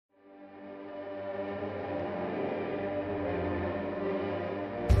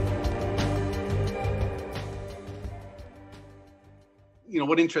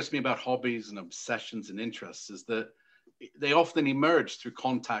what interests me about hobbies and obsessions and interests is that they often emerge through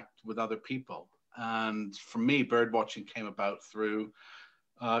contact with other people. And for me, bird watching came about through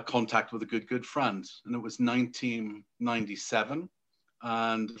contact with a good friend. And it was 1997.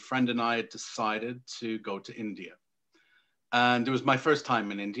 And a friend and I had decided to go to India. And it was my first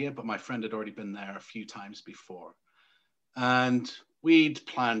time in India, but my friend had already been there a few times before. And we'd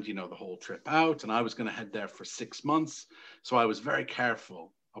planned, the whole trip out, and I was going to head there for 6 months. So I was very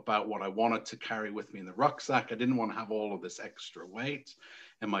careful about what I wanted to carry with me in the rucksack. I didn't want to have all of this extra weight.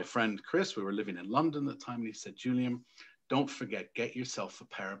 And my friend Chris, we were living in London at the time, and he said, Julian, don't forget, get yourself a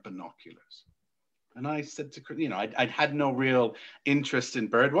pair of binoculars. And I said to Chris, I'd had no real interest in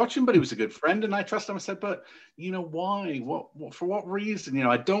bird watching, but he was a good friend and I trust him. I said, but why? What for what reason?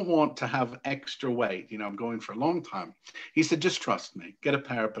 I don't want to have extra weight. I'm going for a long time. He said, just trust me, get a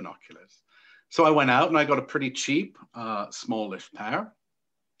pair of binoculars. So I went out and I got a pretty cheap, smallish pair.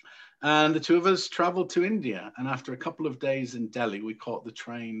 And the two of us traveled to India. And after a couple of days in Delhi, we caught the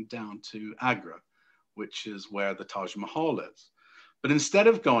train down to Agra, which is where the Taj Mahal is. But instead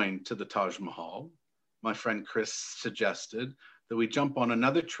of going to the Taj Mahal, my friend Chris suggested that we jump on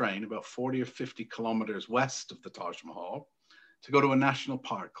another train about 40 or 50 kilometers west of the Taj Mahal to go to a national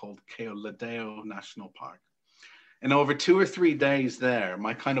park called Keoladeo National Park. And over 2 or 3 days there,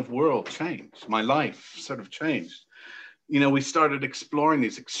 my kind of world changed. My life sort of changed. We started exploring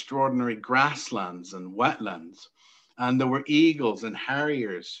these extraordinary grasslands and wetlands. And there were eagles and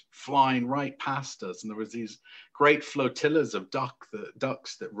harriers flying right past us. And there was these great flotillas of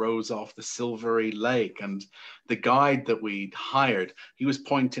ducks that rose off the silvery lake. And the guide that we'd hired, he was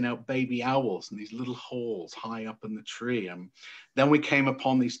pointing out baby owls in these little holes high up in the tree. And then we came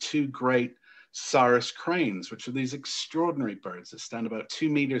upon these 2 great sarus cranes, which are these extraordinary birds that stand about 2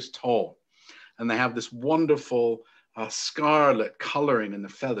 meters tall. And they have this wonderful scarlet coloring in the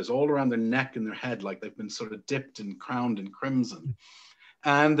feathers all around their neck and their head, like they've been sort of dipped and crowned in crimson.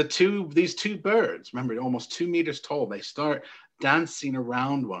 And these two birds, remember, almost 2 meters tall, they start dancing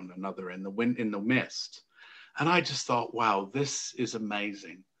around one another in the mist. And I just thought, wow, this is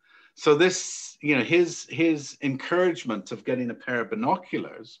amazing. So this, his encouragement of getting a pair of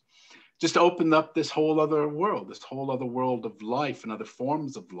binoculars just opened up this whole other world of life and other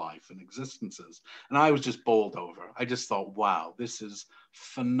forms of life and existences. And I was just bowled over. I just thought, wow, this is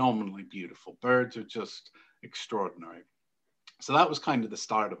phenomenally beautiful. Birds are just extraordinary. So that was kind of the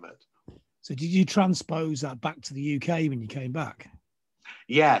start of it. So did you transpose that back to the UK when you came back?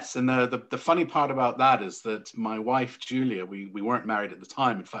 Yes. And the funny part about that is that my wife, Julia, we weren't married at the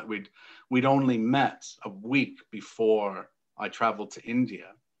time. In fact, we'd only met a week before I traveled to India.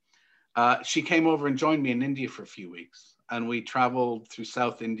 She came over and joined me in India for a few weeks, and we traveled through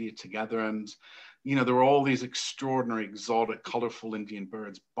South India together. And, there were all these extraordinary, exotic, colorful Indian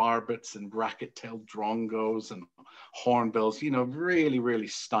birds, barbets and bracket-tailed drongos and hornbills, really, really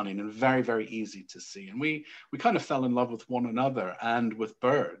stunning and very, very easy to see. And we kind of fell in love with one another and with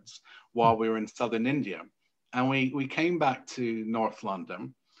birds while we were in Southern India. And we came back to North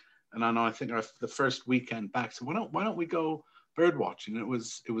London. And I think the first weekend back, so why don't we go bird watching? It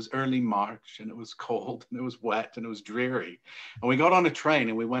was early March and it was cold and it was wet and it was dreary. And we got on a train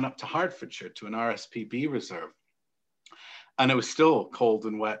and we went up to Hertfordshire to an RSPB reserve. And it was still cold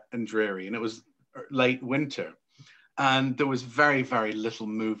and wet and dreary, and it was late winter. And there was very, very little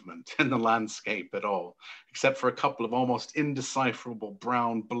movement in the landscape at all, except for a couple of almost indecipherable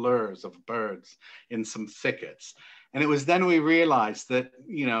brown blurs of birds in some thickets. And it was then we realized that,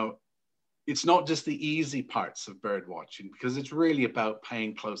 it's not just the easy parts of bird watching, because it's really about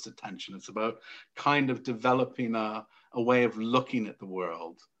paying close attention. It's about kind of developing a way of looking at the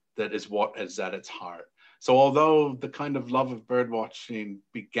world that is what is at its heart. So although the kind of love of bird watching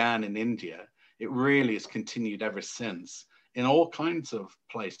began in India, it really has continued ever since in all kinds of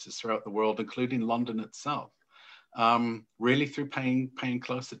places throughout the world, including London itself, really through paying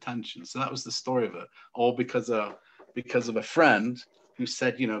close attention. So that was the story of it, all because of a friend who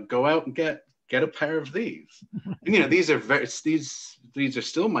said, go out and get a pair of these. And, these are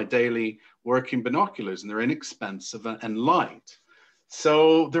still my daily working binoculars, and they're inexpensive and light.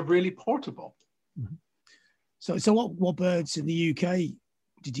 So they're really portable. Mm-hmm. So what birds in the UK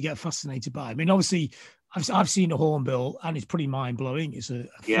did you get fascinated by? I mean, obviously, I've seen a hornbill, and it's pretty mind-blowing. It's a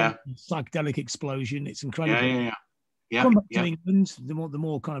psychedelic explosion. It's incredible. Yeah. Come back to England, the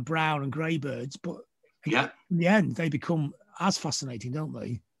more kind of brown and grey birds, but in the end, they become as fascinating, don't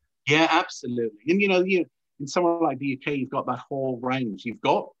they? Yeah, absolutely. And in somewhere like the UK, you've got that whole range. You've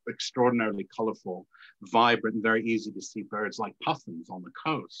got extraordinarily colourful, vibrant, and very easy to see birds like puffins on the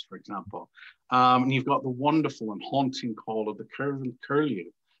coast, for example. And you've got the wonderful and haunting call of the curlew,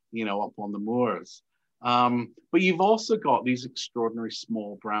 you know, up on the moors. But you've also got these extraordinary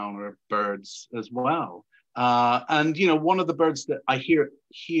small brown birds as well. And, you know, one of the birds that I hear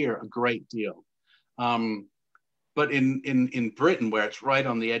a great deal, but in Britain, where it's right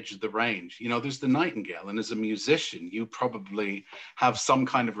on the edge of the range, you know, there's the nightingale. And as a musician, you probably have some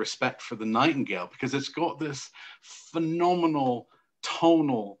kind of respect for the nightingale because it's got this phenomenal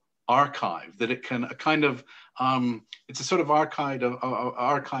tonal archive that it can it's a sort of archive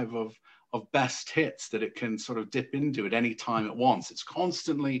of best hits that it can sort of dip into at any time it wants. It's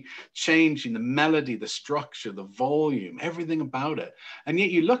constantly changing the melody, the structure, the volume, everything about it. And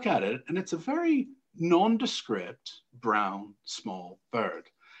yet you look at it and it's a very nondescript brown small bird.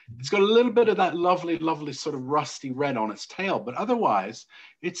 It's got a little bit of that lovely sort of rusty red on its tail, but otherwise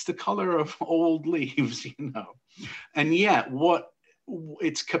it's the color of old leaves, you know. And yet what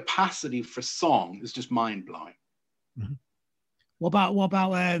its capacity for song is just mind-blowing. Mm-hmm. What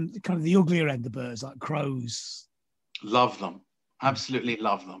about kind of the uglier end of birds like crows? Love them, absolutely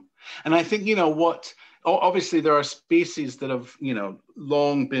love them. And I think, you know what, obviously there are species that have, you know,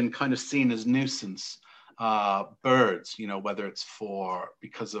 long been kind of seen as nuisance birds, you know, whether it's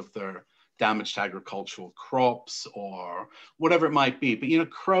because of their damaged agricultural crops or whatever it might be. But, you know,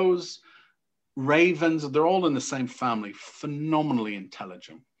 crows, ravens, they're all in the same family, phenomenally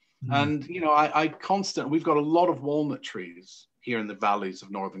intelligent. And, you know, we've got a lot of walnut trees here in the valleys of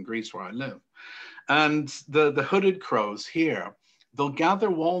northern Greece where I live. And the hooded crows here, they'll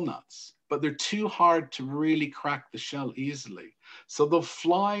gather walnuts, but they're too hard to really crack the shell easily. So they'll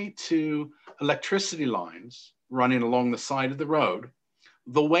fly to electricity lines running along the side of the road.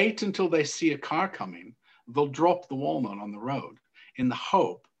 They'll wait until they see a car coming. They'll drop the walnut on the road in the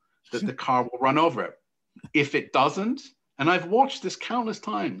hope that the car will run over it. If it doesn't, and I've watched this countless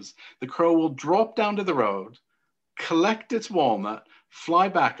times, the crow will drop down to the road, collect its walnut, fly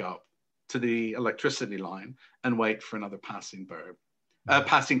back up to the electricity line and wait for another passing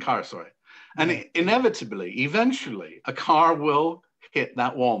car, sorry. And inevitably, eventually, a car will hit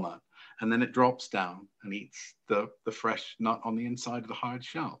that walnut and then it drops down and eats the fresh nut on the inside of the hard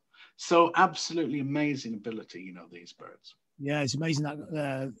shell. So absolutely amazing ability, you know, these birds. Yeah, it's amazing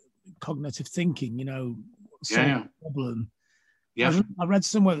that cognitive thinking, you know, problem. Yeah. I read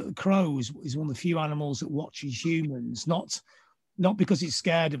somewhere that the crow is one of the few animals that watches humans, not because it's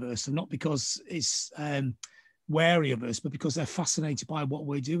scared of us and not because it's wary of us, but because they're fascinated by what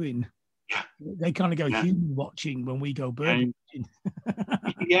we're doing. Yeah. They kind of go human watching when we go bird watching.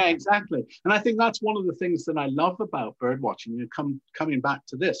 Yeah, exactly. And I think that's one of the things that I love about bird watching. You know, coming back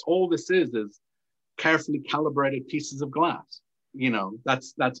to this, all this is carefully calibrated pieces of glass. You know,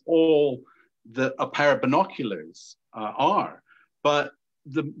 that's all a pair of binoculars are. But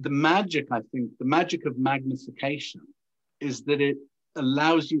the magic, I think, the magic of magnification is that it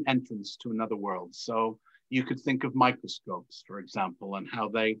allows you entrance to another world. So you could think of microscopes, for example, and how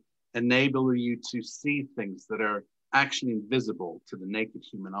they enable you to see things that are actually invisible to the naked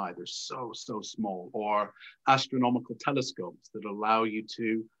human eye. They're so small. Or astronomical telescopes that allow you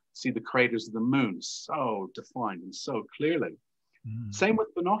to see the craters of the moon so defined and so clearly. Same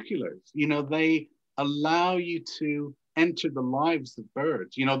with binoculars. You know, they allow you to enter the lives of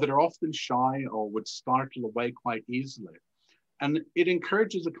birds, you know, that are often shy or would startle away quite easily. And it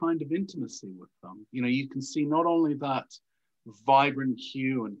encourages a kind of intimacy with them. You know, you can see not only that vibrant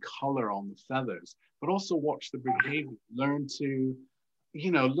hue and color on the feathers, but also watch the behavior, learn to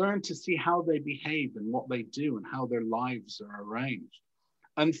see how they behave and what they do and how their lives are arranged.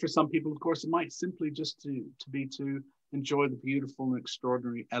 And for some people, of course, it might simply just to enjoy the beautiful and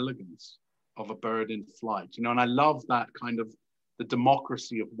extraordinary elegance of a bird in flight, you know. And I love that kind of the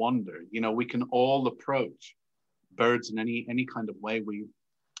democracy of wonder. You know, we can all approach birds in any kind of way we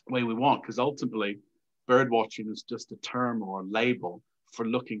want, because ultimately bird watching is just a term or a label for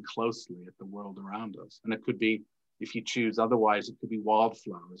looking closely at the world around us. And it could be, if you choose otherwise, it could be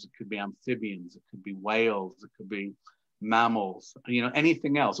wildflowers, it could be amphibians, it could be whales, it could be mammals, you know,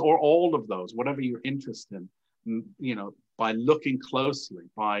 anything else, or all of those, whatever you're interested in, you know, by looking closely,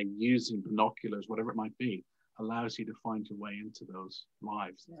 by using binoculars, whatever it might be, allows you to find your way into those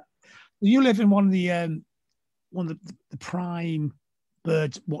lives. Yeah. You live in one of the prime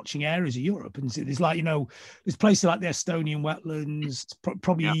bird watching areas of Europe, and there's like, you know, there's places like the Estonian wetlands,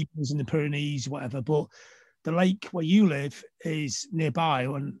 probably even in the Pyrenees, whatever. But the lake where you live is nearby,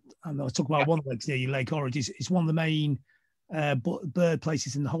 and I'll talk about one of the lakes near you, Lake Orage, is one of the main bird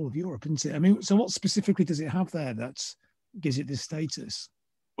places in the whole of Europe, isn't it? I mean, so what specifically does it have there that gives it this status?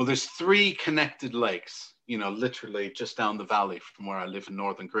 Well, there's 3 connected lakes, you know, literally just down the valley from where I live in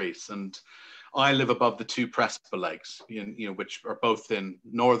northern Greece. And I live above the 2 Prespa lakes, you know, which are both in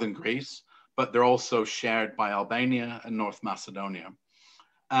northern Greece, but they're also shared by Albania and North Macedonia.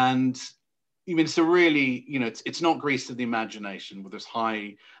 And I mean, it's a really, you know, it's not Greece of the imagination, where there's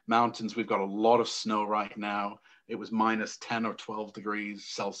high mountains. We've got a lot of snow right now. It was minus 10 or 12 degrees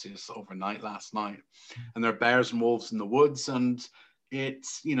Celsius overnight last night. And there are bears and wolves in the woods. And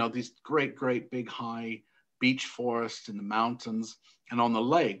it's, you know, these great, great big high beech forests in the mountains. And on the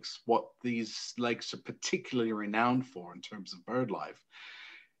lakes, what these lakes are particularly renowned for in terms of bird life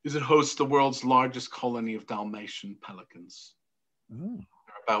is it hosts the world's largest colony of Dalmatian pelicans. Oh.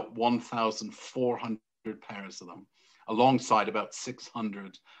 There are about 1,400 pairs of them, alongside about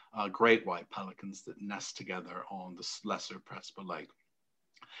 600 great white pelicans that nest together on the lesser Prespa Lake.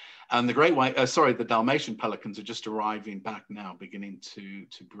 And the the Dalmatian pelicans are just arriving back now, beginning to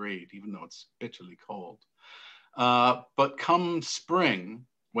breed, even though it's bitterly cold. But come spring,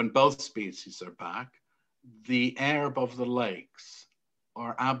 when both species are back, the air above the lakes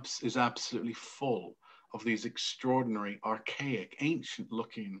is absolutely full of these extraordinary, archaic,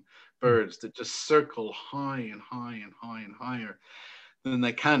 ancient-looking birds that just circle high and high and high and higher than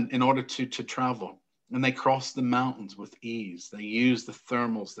they can in order to travel. And they cross the mountains with ease. They use the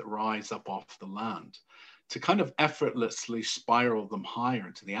thermals that rise up off the land to kind of effortlessly spiral them higher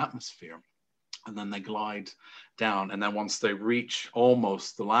into the atmosphere. And then they glide down. And then once they reach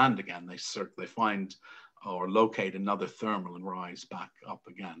almost the land again, they find or locate another thermal and rise back up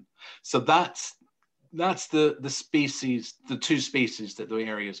again. So that's the species, the 2 species that the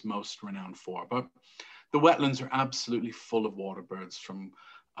area is most renowned for. But the wetlands are absolutely full of water birds, from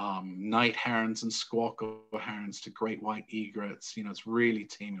night herons and squawk herons to great white egrets. You know, it's really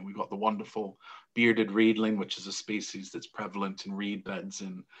teeming. We've got the wonderful bearded reedling, which is a species that's prevalent in reed beds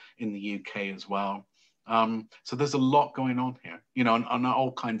in the UK as well. So there's a lot going on here, you know, and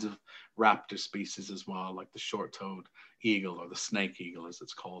all kinds of raptor species as well, like the short-toed eagle, or the snake eagle as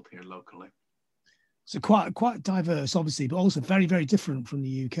it's called here locally. So quite diverse, obviously, but also very, very different from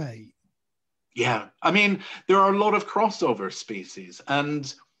the UK. Yeah, I mean, there are a lot of crossover species.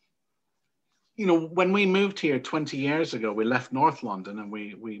 And, you know, when we moved here 20 years ago, we left North London and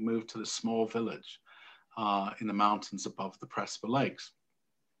we moved to this small village in the mountains above the Prespa Lakes.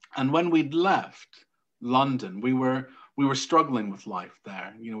 And when we'd left London, we were struggling with life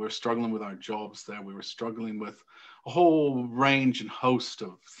there. You know, we were struggling with our jobs there. We were struggling with a whole range and host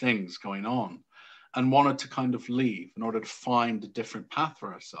of things going on, and wanted to kind of leave in order to find a different path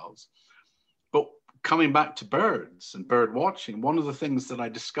for ourselves. But coming back to birds and bird watching, one of the things that I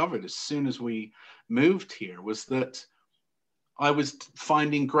discovered as soon as we moved here was that I was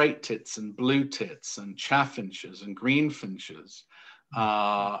finding great tits and blue tits and chaffinches and greenfinches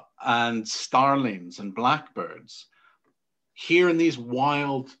and starlings and blackbirds here in these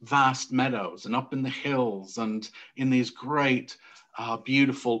wild, vast meadows and up in the hills and in these great,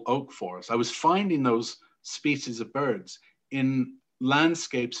 beautiful oak forests. I was finding those species of birds in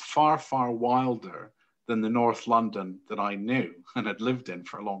landscapes far, far wilder than the North London that I knew and had lived in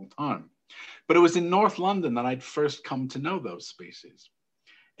for a long time. But it was in North London that I'd first come to know those species.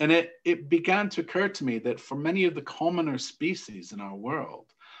 And it began to occur to me that for many of the commoner species in our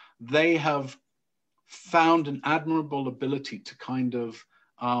world, they have found an admirable ability to kind of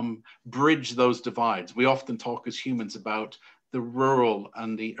bridge those divides. We often talk as humans about the rural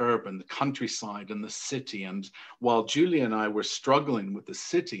and the urban, the countryside and the city. And while Julia and I were struggling with the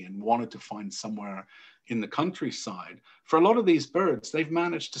city and wanted to find somewhere in the countryside, for a lot of these birds, they've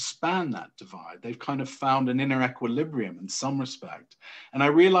managed to span that divide. They've kind of found an inner equilibrium in some respect. And I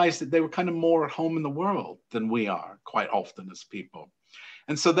realized that they were kind of more at home in the world than we are quite often as people.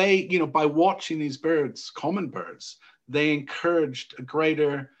 And so they, you know, by watching these birds, common birds, they encouraged a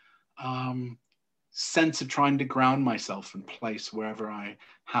greater sense of trying to ground myself in place wherever I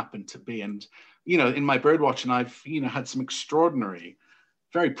happen to be. And, you know, in my bird watching, I've, you know, had some extraordinary,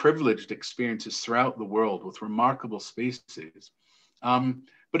 very privileged experiences throughout the world with remarkable species.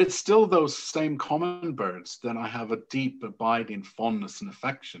 But it's still those same common birds that I have a deep, abiding fondness and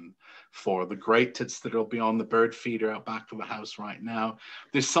affection for. The great tits that'll be on the bird feeder out back of the house right now.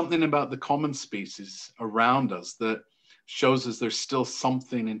 There's something about the common species around us that shows us there's still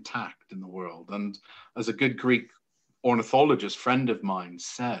something intact in the world. And as a good Greek ornithologist friend of mine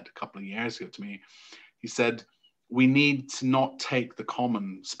said a couple of years ago to me, he said, we need to not take the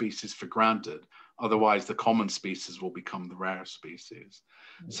common species for granted. Otherwise, the common species will become the rare species.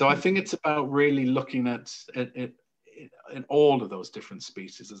 So I think it's about really looking at it in all of those different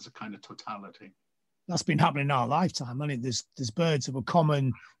species as a kind of totality. That's been happening in our lifetime. I mean, there's birds that were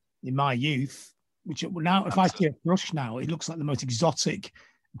common in my youth, which now, if I see a thrush now, it looks like the most exotic.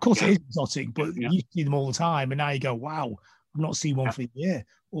 Of course, it is exotic, but you see them all the time, and now you go, "Wow, I've not seen one for a year."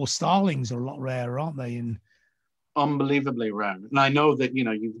 Or starlings are a lot rarer, aren't they? And unbelievably rare. And I know that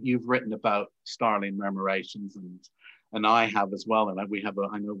you've written about starling murmurations, and I have as well. And I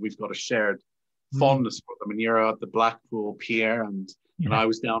know we've got a shared fondness for them. And you're at the Blackpool Pier, and I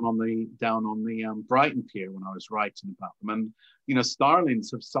was down on the Brighton Pier when I was writing about them. And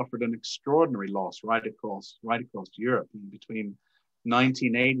starlings have suffered an extraordinary loss right across Europe. Between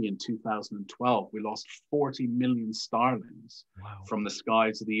 1980 and 2012, we lost 40 million starlings from the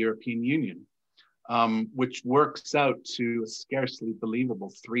skies of the European Union, which works out to a scarcely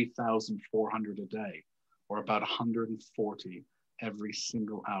believable 3,400 a day, or about 140 every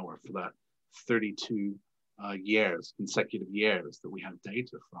single hour for that 32 consecutive years that we have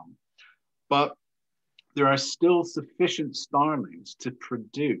data from. But there are still sufficient starlings to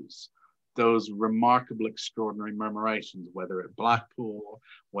produce those remarkable, extraordinary murmurations, whether at Blackpool,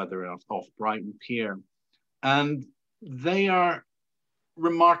 whether off Brighton Pier. And they are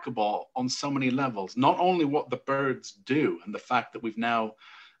remarkable on so many levels, not only what the birds do and the fact that we've now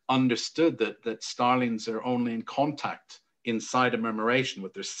understood that starlings are only in contact inside a murmuration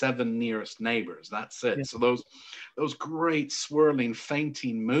with their 7 nearest neighbors. That's it. Yeah. So those great swirling,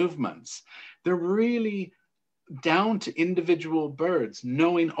 fainting movements, they're really down to individual birds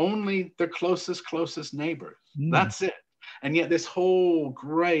knowing only their closest neighbors. That's it. And yet this whole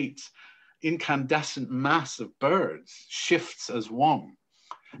great incandescent mass of birds shifts as one.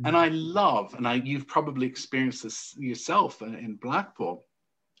 And I love, and you've probably experienced this yourself in Blackpool,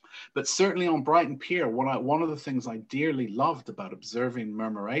 but certainly on Brighton Pier, one of the things I dearly loved about observing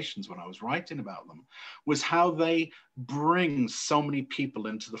murmurations when I was writing about them was how they bring so many people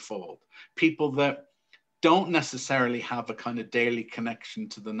into the fold. People that don't necessarily have a kind of daily connection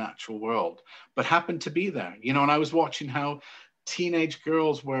to the natural world, but happen to be there. And I was watching how teenage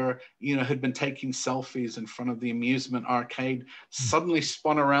girls had been taking selfies in front of the amusement arcade, suddenly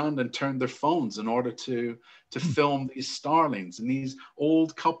spun around and turned their phones in order to film these starlings, and these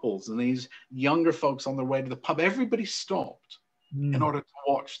old couples and these younger folks on their way to the pub. Everybody stopped in order to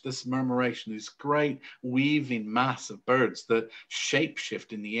watch this murmuration, this great weaving mass of birds that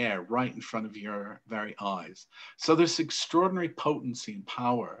shapeshift in the air right in front of your very eyes. So there's extraordinary potency and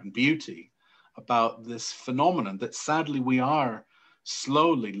power and beauty about this phenomenon that sadly we are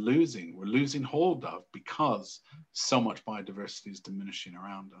slowly losing. We're losing hold of because so much biodiversity is diminishing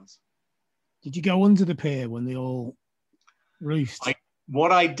around us. Did you go under the pier when they all roost?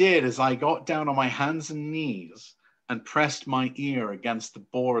 What I did is I got down on my hands and knees and pressed my ear against the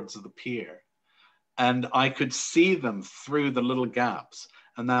boards of the pier. And I could see them through the little gaps,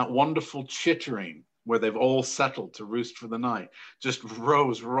 and that wonderful chittering where they've all settled to roost for the night just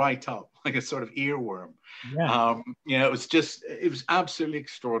rose right up like a sort of earworm. Yeah. It was absolutely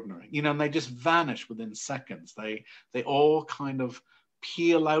extraordinary, and they just vanish within seconds. They all kind of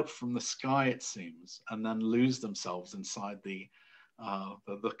peel out from the sky, it seems, and then lose themselves inside the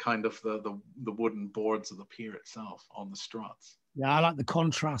wooden boards of the pier itself on the struts. Yeah, I like the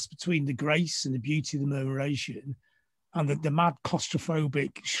contrast between the grace and the beauty of the murmuration and the mad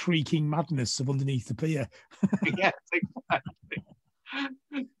claustrophobic shrieking madness of underneath the pier. Yes,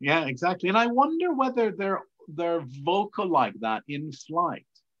 exactly. Yeah, exactly. And I wonder whether they're vocal like that in flight.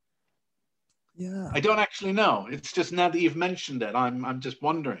 Yeah, I don't actually know. It's just now that you've mentioned it, I'm just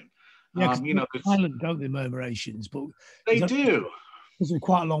wondering. Yeah, they're silent, don't they, murmurations? But they do. Because we're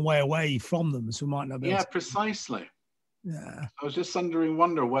quite a long way away from them, so we might not be able to... precisely. Yeah. I was just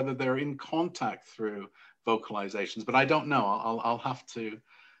wonder whether they're in contact through vocalizations, but I don't know. I'll have to,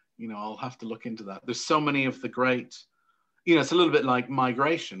 I'll have to look into that. There's so many of the great, it's a little bit like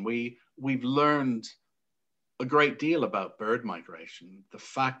migration. We've learned a great deal about bird migration. The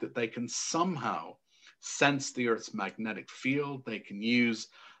fact that they can somehow sense the Earth's magnetic field. They can use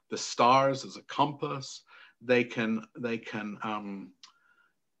the stars as a compass. They can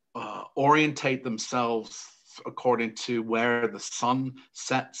orientate themselves according to where the sun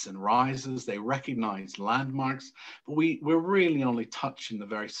sets and rises. They recognize landmarks, but we're really only touching the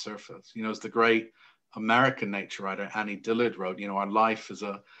very surface. As the great American nature writer Annie Dillard wrote, our life is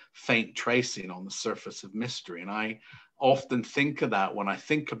a faint tracing on the surface of mystery. And I often think of that when I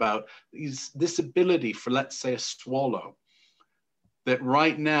think about this ability for, let's say, a swallow that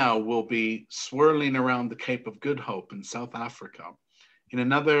right now will be swirling around the Cape of Good Hope in South Africa. In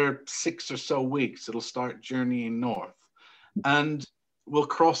another 6 or so weeks, it'll start journeying north. And will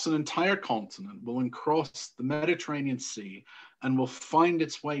cross an entire continent, will cross the Mediterranean Sea, and will find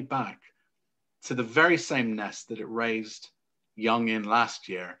its way back to the very same nest that it raised young in last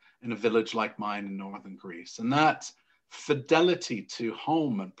year in a village like mine in northern Greece. And that fidelity to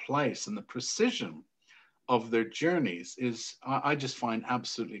home and place and the precision of their journeys is, I just find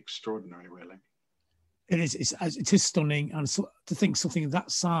absolutely extraordinary, really. It is stunning, and so, to think something of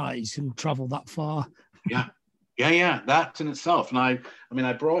that size can travel that far. Yeah, that in itself. And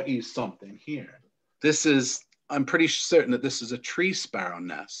I brought you something here. This is, I'm pretty certain that this is a tree sparrow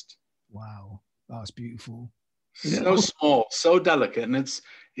nest. Wow, that's beautiful. So small, so delicate, and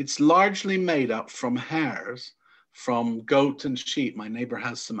it's largely made up from hairs from goat and sheep. My neighbor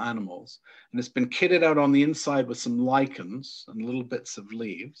has some animals, and it's been kitted out on the inside with some lichens and little bits of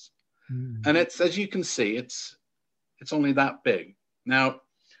leaves. And it's, as you can see, it's only that big. Now,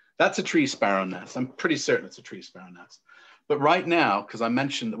 that's a tree sparrow nest. I'm pretty certain it's a tree sparrow nest. But right now, because I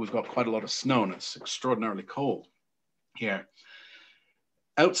mentioned that we've got quite a lot of snow and it's extraordinarily cold here,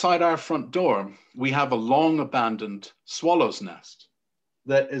 outside our front door, we have a long abandoned swallow's nest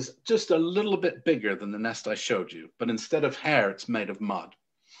that is just a little bit bigger than the nest I showed you. But instead of hair, it's made of mud.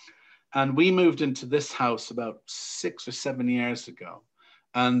 And we moved into this house about 6 or 7 years ago.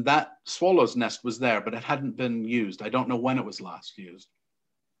 And that swallow's nest was there, but it hadn't been used. I don't know when it was last used.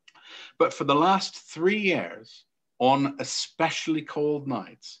 But for the last 3 years, on especially cold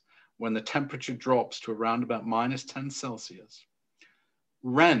nights, when the temperature drops to around about -10 Celsius,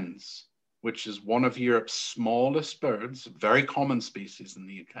 wrens, which is one of Europe's smallest birds, a very common species in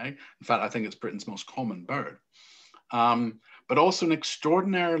the UK. In fact, I think it's Britain's most common bird, but also an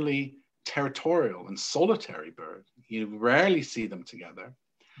extraordinarily territorial and solitary bird. You rarely see them together.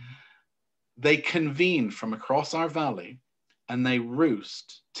 They convene from across our valley and they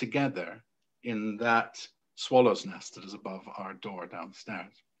roost together in that swallow's nest that is above our door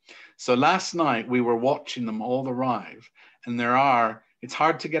downstairs. So last night we were watching them all arrive, and it's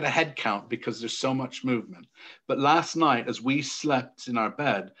hard to get a head count because there's so much movement. But last night, as we slept in our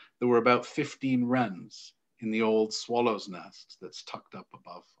bed, there were about 15 wrens in the old swallow's nest that's tucked up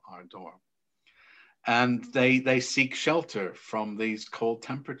above our door. And they seek shelter from these cold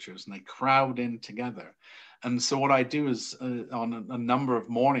temperatures, and they crowd in together. And so what I do is on a number of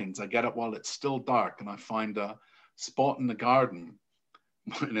mornings, I get up while it's still dark and I find a spot in the garden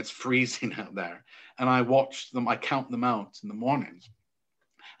and it's freezing out there. And I watch them, I count them out in the mornings.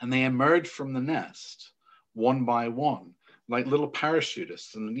 And they emerge from the nest one by one, like little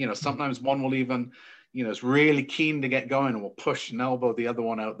parachutists. And, sometimes one will even, is really keen to get going and will push and elbow the other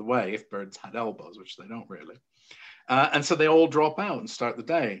one out the way if birds had elbows, which they don't really. And so they all drop out and start the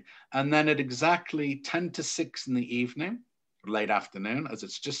day. And then at exactly 10 to 6 in the evening, late afternoon, as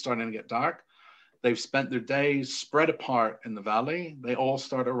it's just starting to get dark, they've spent their days spread apart in the valley. They all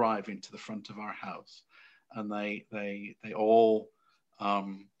start arriving to the front of our house. And they all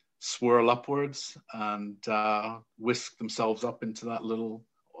swirl upwards and whisk themselves up into that little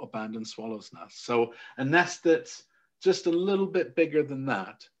abandoned swallow's nest. So a nest that's just a little bit bigger than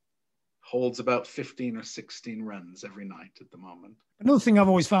that holds about 15 or 16 wrens every night at the moment. Another thing I've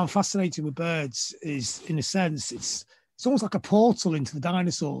always found fascinating with birds is, in a sense, it's almost like a portal into the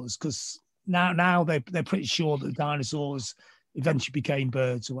dinosaurs, because now they're pretty sure that the dinosaurs eventually became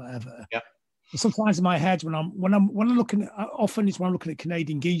birds or whatever. Yeah. But sometimes in my head, when I'm looking at, often it's when I'm looking at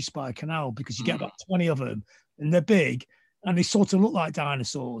Canadian geese by a canal, because you get about 20 of them and they're big and they sort of look like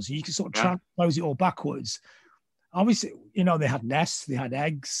dinosaurs. You can sort of transpose it all backwards. Obviously, they had nests, they had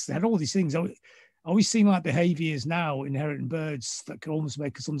eggs, they had all these things. I always seem like behaviors now inherent in birds that can almost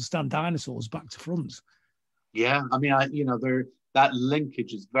make us understand dinosaurs back to front. Yeah, I mean, that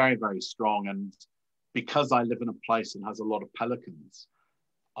linkage is very, very strong. And because I live in a place that has a lot of pelicans,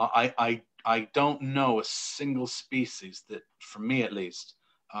 I don't know a single species that, for me at least,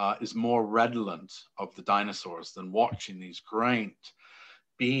 is more redolent of the dinosaurs than watching these great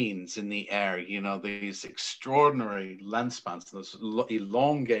beings in the air, these extraordinary lens spans, those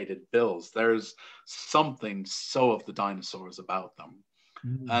elongated bills. There's something so of the dinosaurs about them.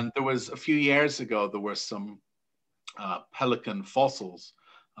 And there was, a few years ago, there were some pelican fossils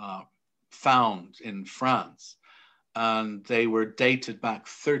found in France, and they were dated back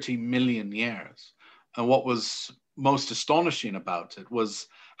 30 million years. And what was most astonishing about it was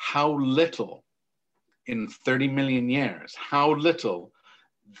how little, in 30 million years, how little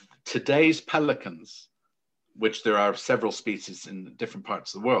today's pelicans, which there are several species in different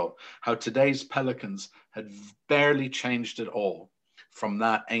parts of the world, how today's pelicans had barely changed at all from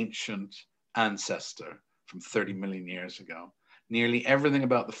that ancient ancestor from 30 million years ago. Nearly everything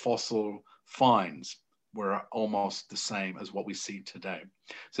about the fossil finds were almost the same as what we see today.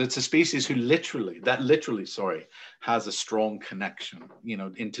 So it's a species who literally, has a strong connection, you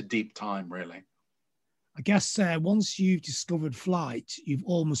know, into deep time, really. I guess once you've discovered flight, you've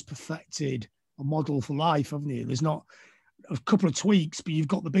almost perfected a model for life, haven't you? There's not a couple of tweaks, but you've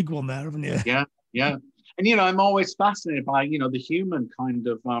got the big one there, haven't you? Yeah, yeah. And, you know, I'm always fascinated by, you know, the human kind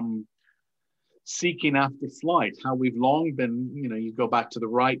of seeking after flight, how we've long been, you know, you go back to the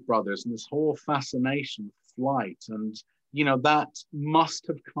Wright brothers and this whole fascination with flight. And, you know, that must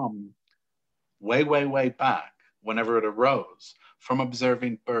have come way, way, way back whenever it arose from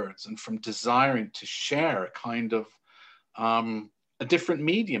observing birds and from desiring to share a kind of a different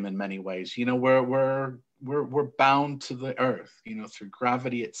medium in many ways. You know, we're bound to the earth, you know, through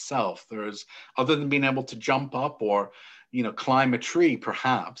gravity itself. There's, other than being able to jump up or, you know, climb a tree,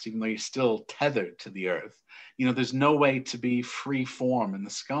 perhaps, even though you're still tethered to the earth, you know, there's no way to be free form in the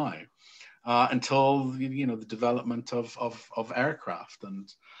sky until, you know, the development of aircraft.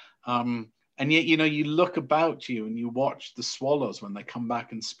 And yet, you know, you look about you and you watch the swallows when they come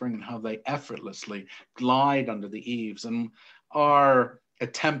back in spring and how they effortlessly glide under the eaves. And our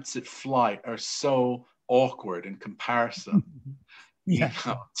attempts at flight are so awkward in comparison, you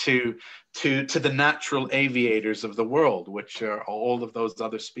know, to the natural aviators of the world, which are all of those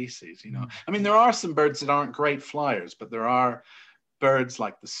other species. You know, I mean, there are some birds that aren't great flyers, but there are birds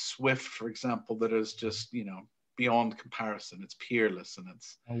like the swift, for example, that is just, you know, beyond comparison. It's peerless, and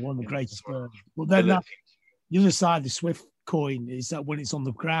it's one of the greatest birds. Well, then the other side of the swift coin is that when it's on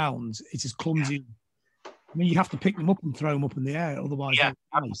the ground, it's as clumsy. Yeah. I mean, you have to pick them up and throw them up in the air, otherwise. Yeah,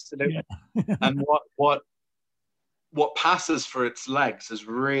 absolutely. Yeah. And what passes for its legs is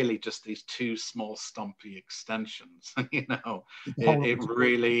really just these two small stumpy extensions. You know, it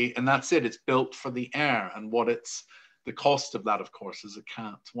really, and that's it. It's built for the air, and the cost of that, of course, is it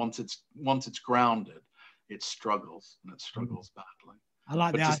can't. Once it's grounded, it struggles, and it struggles badly. I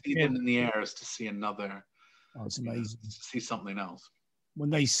like that. To see them in the air is to see another. Oh, it's amazing. To see something else. When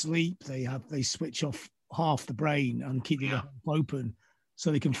they sleep, they switch off half the brain and keep the open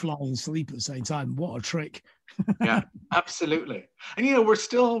so they can fly and sleep at the same time. What a trick. Yeah, absolutely. And, you know, we're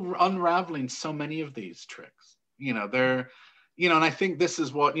still unraveling so many of these tricks. You know, they're, you know, and I think this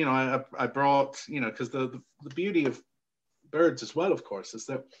is what, you know, I brought, you know, because the beauty of birds as well, of course, is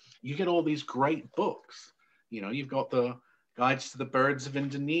that you get all these great books. You know, you've got the Guides to the Birds of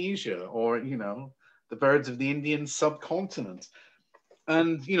Indonesia, or, you know, the Birds of the Indian Subcontinent.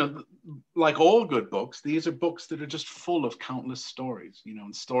 And, you know, like all good books, these are books that are just full of countless stories, you know,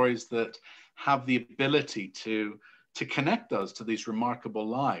 and stories that have the ability to connect us to these remarkable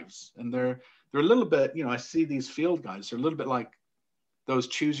lives. And they're a little bit, you know, I see these field guides, they're a little bit like those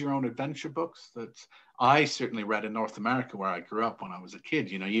choose your own adventure books that I certainly read in North America, where I grew up when I was a kid.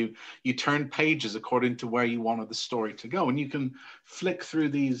 You know, you turn pages according to where you wanted the story to go, and you can flick through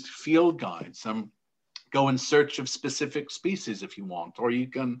these field guides and go in search of specific species if you want, or you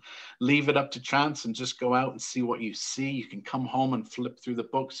can leave it up to chance and just go out and see what you see. You can come home and flip through the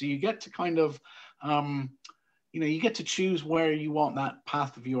book. So you get to kind of, you know, you get to choose where you want that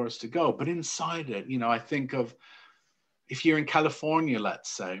path of yours to go. But inside it, you know, I think of, if you're in California, let's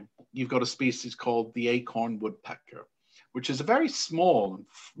say, you've got a species called the acorn woodpecker, which is a very small and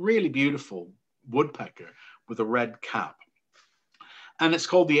really beautiful woodpecker with a red cap. And it's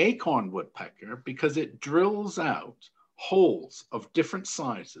called the acorn woodpecker because it drills out holes of different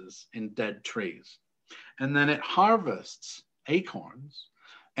sizes in dead trees. And then it harvests acorns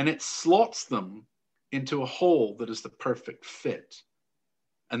and it slots them into a hole that is the perfect fit.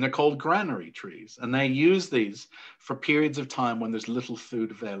 And they're called granary trees. And they use these for periods of time when there's little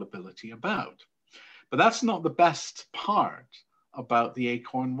food availability about. But that's not the best part about the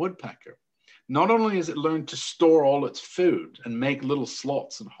acorn woodpecker. Not only has it learned to store all its food and make little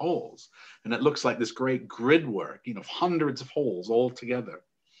slots and holes, and it looks like this great grid work, you know, hundreds of holes all together.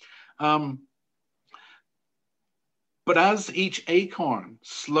 But as each acorn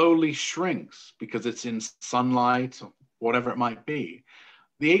slowly shrinks because it's in sunlight or whatever it might be,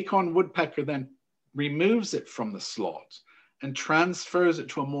 the acorn woodpecker then removes it from the slot and transfers it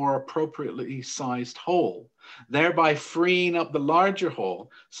to a more appropriately sized hole, thereby freeing up the larger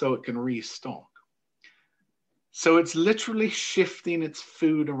hole so it can restock. So it's literally shifting its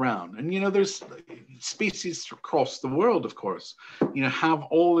food around. And, you know, there's species across the world, of course, you know, have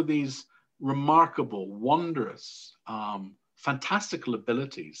all of these remarkable, wondrous fantastical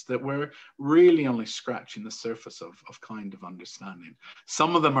abilities that we're really only scratching the surface of kind of understanding.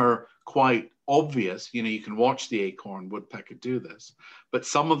 Some of them are quite obvious. You know, you can watch the acorn woodpecker do this, but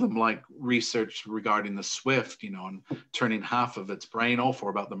some of them, like research regarding the swift, you know, and turning half of its brain off, or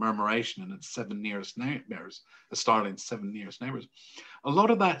about the murmuration and its 7 nearest neighbors, the starling's 7 nearest neighbors. A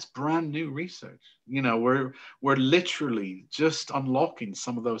lot of that's brand new research. You know, we're literally just unlocking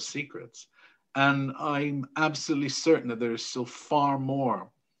some of those secrets. And I'm absolutely certain that there's still far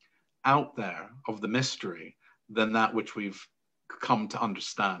more out there of the mystery than that which we've come to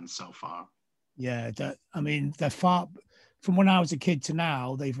understand so far. Yeah, I mean, they're far, from when I was a kid to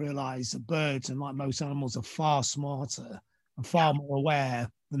now, they've realized that birds, and like most animals, are far smarter and far more aware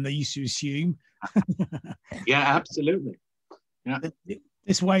than they used to assume. Yeah, absolutely. Yeah.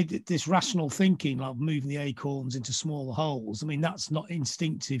 This way, this rational thinking, like moving the acorns into smaller holes, I mean, that's not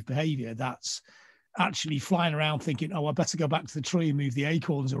instinctive behavior. That's actually flying around thinking, oh, I better go back to the tree and move the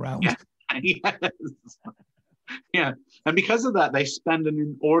acorns around. Yeah. Yes. Yeah. And because of that, they spend an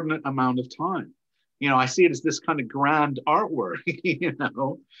inordinate amount of time. You know, I see it as this kind of grand artwork, you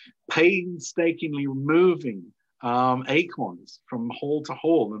know, painstakingly removing acorns from hole to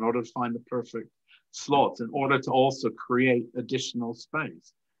hole in order to find the perfect slots, in order to also create additional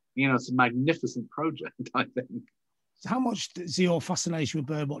space. You know, it's a magnificent project, I think. So how much does your fascination with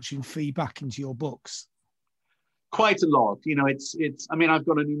bird watching feed back into your books? Quite a lot. You know, I mean, I've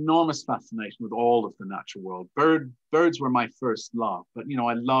got an enormous fascination with all of the natural world. Birds were my first love, but, you know,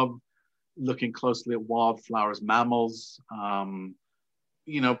 I love looking closely at wildflowers, mammals,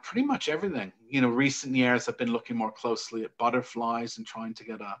 you know, pretty much everything. You know, recent years I've been looking more closely at butterflies and trying to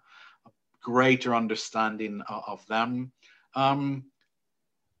get a greater understanding of them.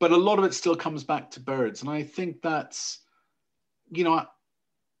 But a lot of it still comes back to birds. And I think that's, you know,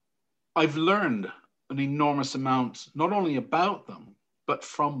 I've learned an enormous amount, not only about them, but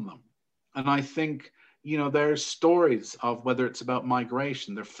from them. And I think, you know, there's stories of whether it's about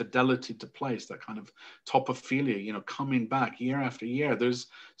migration, their fidelity to place, that kind of topophilia, you know, coming back year after year. There's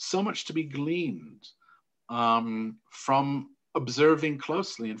so much to be gleaned from observing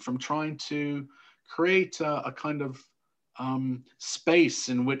closely and from trying to create a kind of space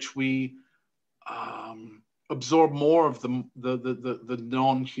in which we absorb more of the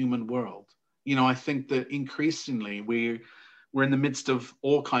non-human world. You know, I think that increasingly we're in the midst of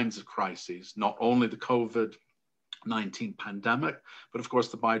all kinds of crises, not only the COVID-19 pandemic, but of course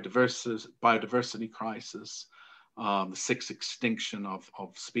the biodiversity crisis, the sixth extinction of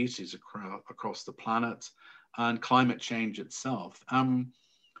species across the planet, and climate change itself.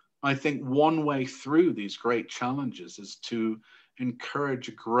 I think one way through these great challenges is to encourage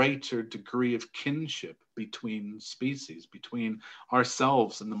a greater degree of kinship between species, between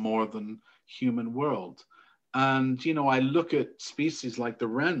ourselves and the more than human world. And, you know, I look at species like the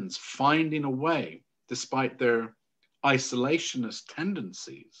wrens finding a way, despite their isolationist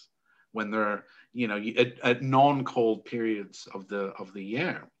tendencies, when they're, you know, at non-cold periods of the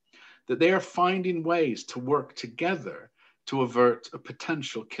year, that they are finding ways to work together to avert a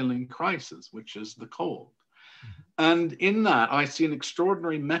potential killing crisis, which is the cold. And in that, I see an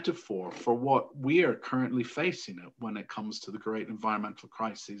extraordinary metaphor for what we are currently facing when it comes to the great environmental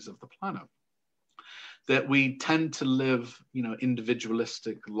crises of the planet. That we tend to live, you know,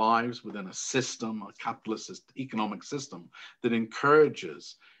 individualistic lives within a system, a capitalist economic system that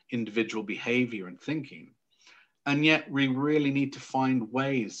encourages individual behavior and thinking. And yet we really need to find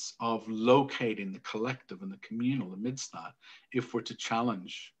ways of locating the collective and the communal amidst that if we're to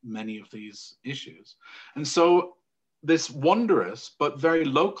challenge many of these issues. And so this wondrous but very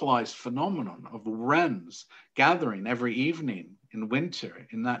localized phenomenon of wrens gathering every evening in winter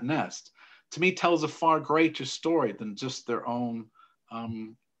in that nest, to me tells a far greater story than just their own,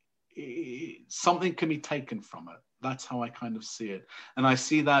 something can be taken from it. That's how I kind of see it. And I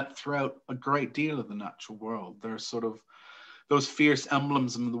see that throughout a great deal of the natural world. There's sort of those fierce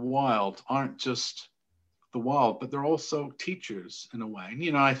emblems of the wild aren't just the wild, but they're also teachers in a way. And,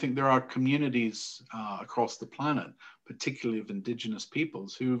 you know, I think there are communities across the planet, particularly of indigenous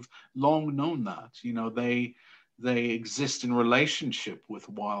peoples, who've long known that. You know, they exist in relationship with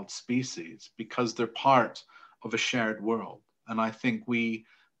wild species because they're part of a shared world. And I think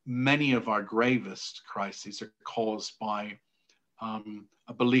many of our gravest crises are caused by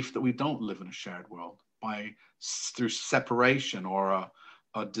a belief that we don't live in a shared world, through separation, or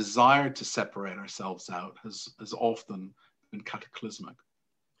a desire to separate ourselves out has often been cataclysmic.